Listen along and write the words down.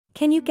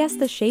Can you guess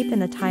the shape and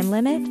the time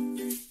limit?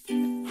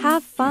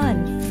 Have fun!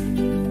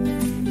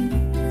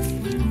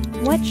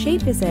 What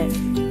shape is it?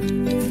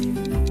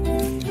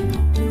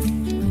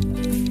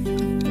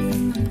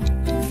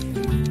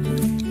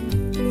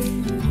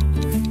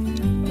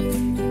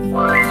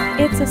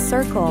 It's a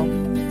circle.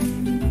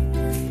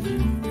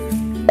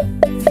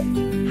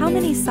 How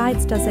many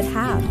sides does it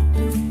have?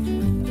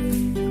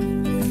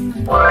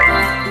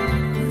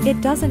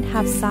 It doesn't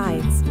have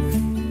sides.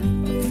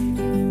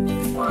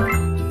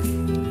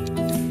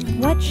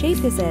 What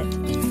shape is it?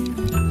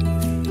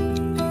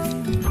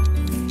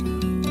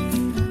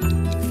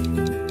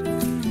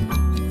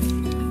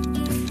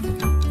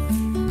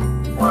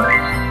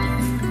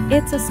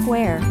 It's a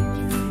square.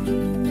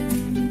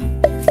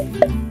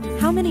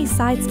 How many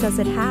sides does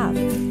it have?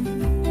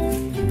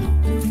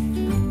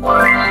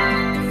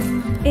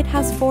 It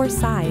has 4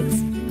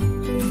 sides.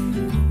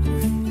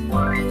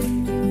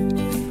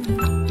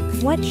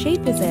 What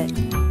shape is it?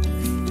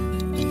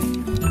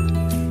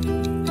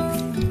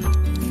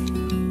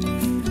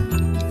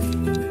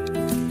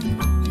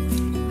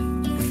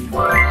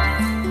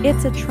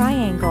 It's a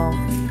triangle.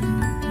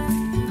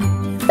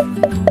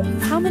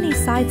 How many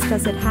sides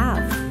does it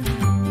have?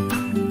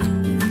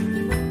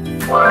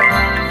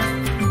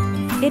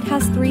 It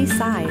has 3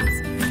 sides.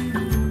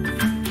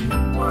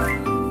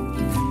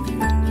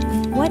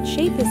 What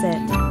shape is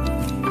it?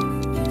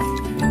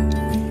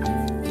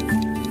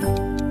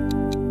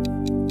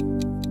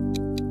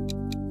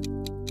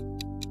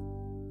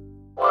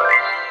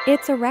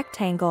 It's a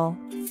rectangle.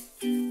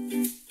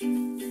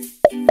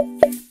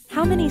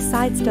 How many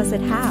sides does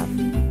it have?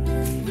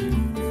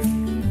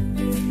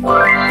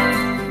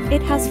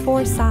 It has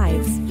 4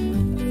 sides.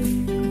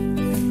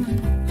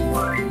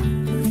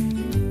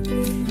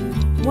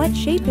 What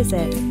shape is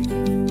it?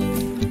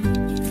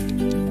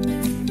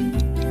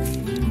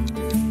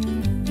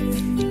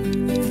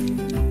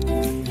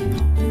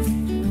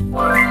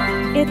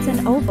 It's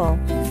an oval.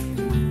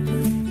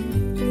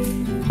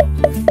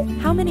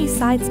 How many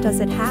sides does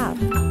it have?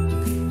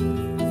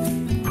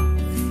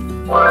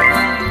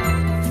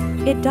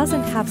 It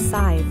doesn't have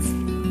sides.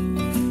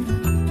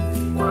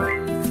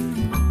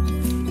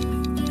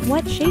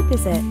 What shape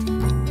is it?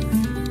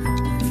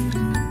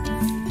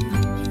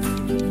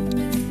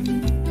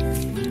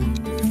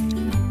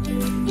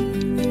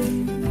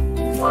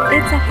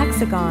 It's a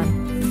hexagon.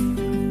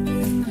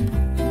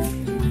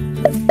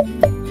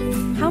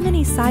 How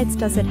many sides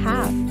does it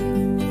have?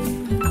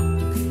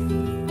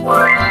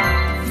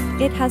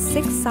 It has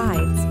 6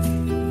 sides.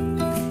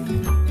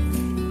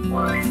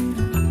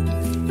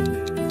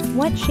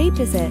 What shape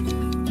is it?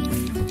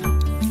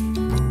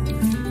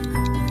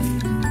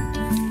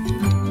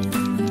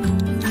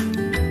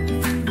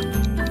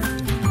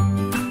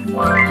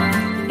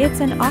 It's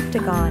an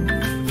octagon.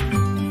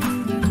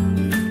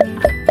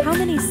 How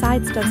many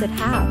sides does it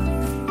have?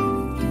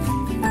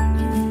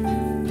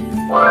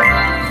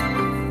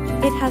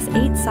 It has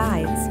 8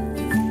 sides.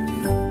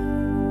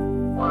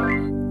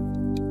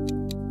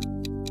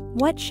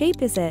 What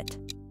shape is it?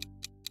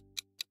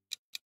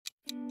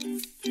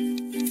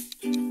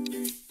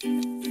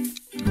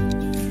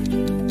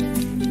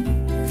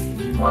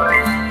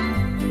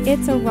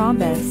 It's a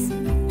rhombus.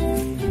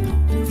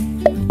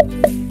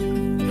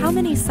 How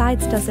many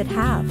sides does it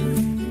have?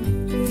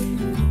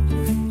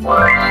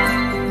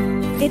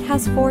 It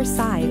has 4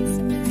 sides.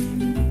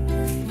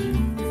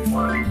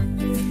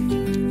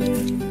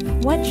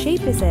 What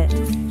shape is it?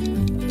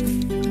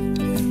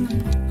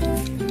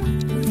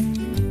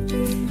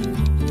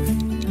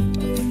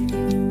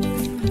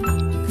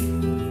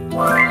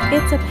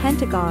 It's a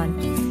pentagon.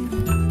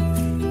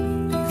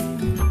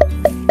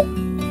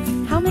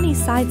 How many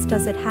sides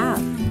does it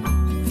have?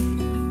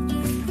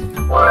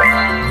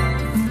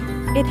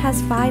 It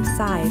has 5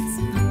 sides.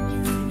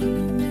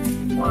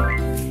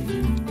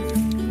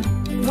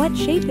 What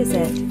shape is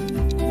it?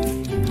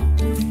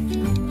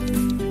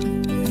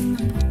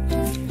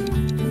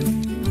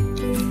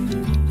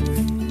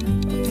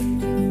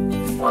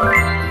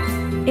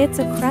 It's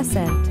a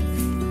crescent.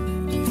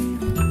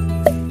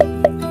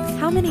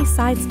 How many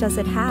sides does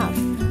it have?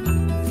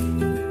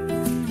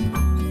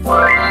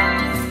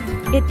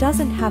 It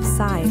doesn't have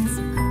sides.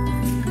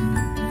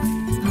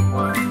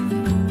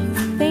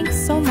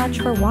 Thanks so much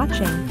for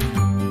watching.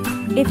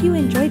 If you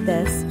enjoyed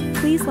this,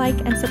 please like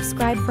and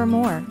subscribe for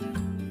more.